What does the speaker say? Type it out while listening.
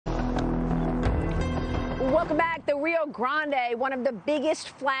Welcome back. The Rio Grande, one of the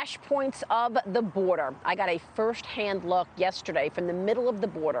biggest flashpoints of the border. I got a first-hand look yesterday from the middle of the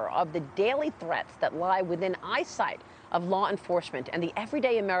border of the daily threats that lie within eyesight of law enforcement and the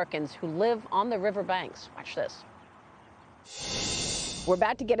everyday Americans who live on the riverbanks. Watch this. We're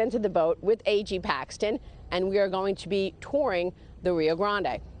about to get into the boat with AG Paxton, and we are going to be touring the Rio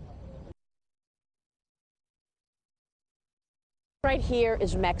Grande. Right here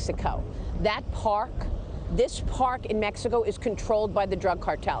is Mexico. That park, this park in Mexico is controlled by the drug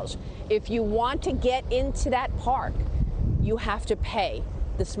cartels. If you want to get into that park, you have to pay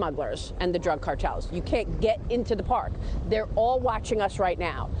the smugglers and the drug cartels. You can't get into the park. They're all watching us right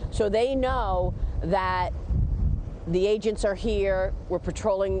now. So they know that the agents are here. We're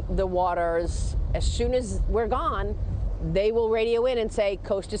patrolling the waters. As soon as we're gone, they will radio in and say,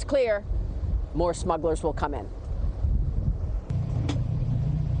 coast is clear. More smugglers will come in.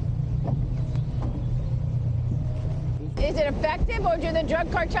 Is it effective, or do the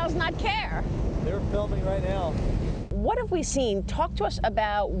drug cartels not care? They're filming right now. What have we seen? Talk to us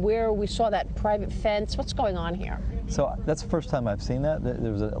about where we saw that private fence. What's going on here? So that's the first time I've seen that.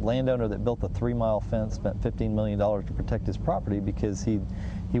 There was a landowner that built a 3-mile fence, spent $15 million to protect his property because he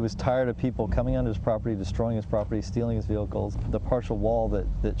was tired of people coming onto his property, destroying his property, stealing his vehicles, the partial wall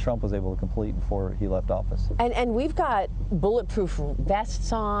that Trump was able to complete before he left office. And we've got bulletproof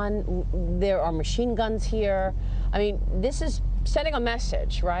vests on. There are machine guns here. I mean, this is sending a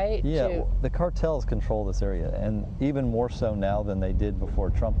message, right? Yeah, the cartels control this area, and even more so now than they did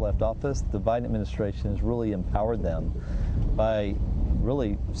before Trump left office. The Biden administration has really empowered them by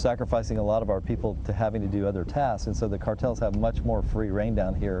really sacrificing a lot of our people to having to do other tasks, and so the cartels have much more free reign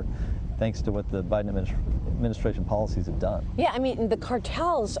down here thanks to what the Biden administration policies have done. Yeah, I mean, the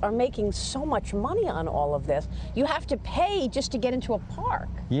cartels are making so much money on all of this. You have to pay just to get into a park.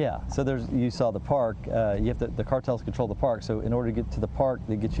 Yeah, so you saw the park. The cartels control the park, so in order to get to the park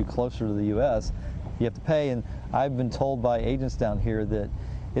that gets you closer to the U.S., you have to pay, and I've been told by agents down here that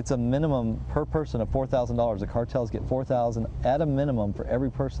it's a minimum per person of $4,000. The cartels get $4,000 at a minimum for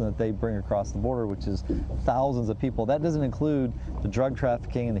every person that they bring across the border, which is thousands of people. That doesn't include the drug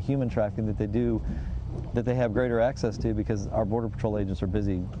trafficking and the human trafficking that they do, that they have greater access to because our Border Patrol agents are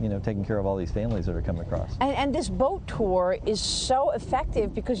busy, taking care of all these families that are coming across. And this boat tour is so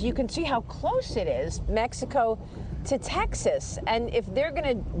effective because you can see how close it is, Mexico to Texas. And if they're going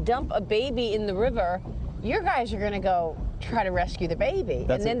to dump a baby in the river, your guys are going to go try to rescue the baby,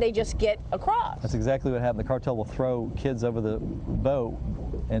 and then they just get across. That's exactly what happened. The cartel will throw kids over the boat,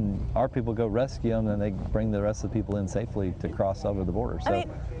 and our people go rescue them, and they bring the rest of the people in safely to cross over the border. So, I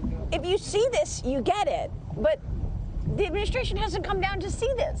mean, if you see this, you get it, but the administration hasn't come down to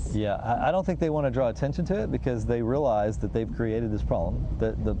see this. Yeah, I don't think they want to draw attention to it because they realize that they've created this problem.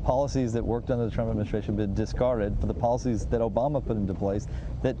 The policies that worked under the Trump administration have been discarded for the policies that Obama put into place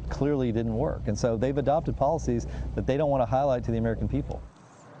that clearly didn't work. And so they've adopted policies that they don't want to highlight to the American people.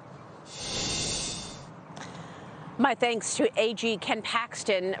 My thanks to AG Ken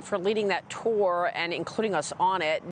Paxton for leading that tour and including us on it.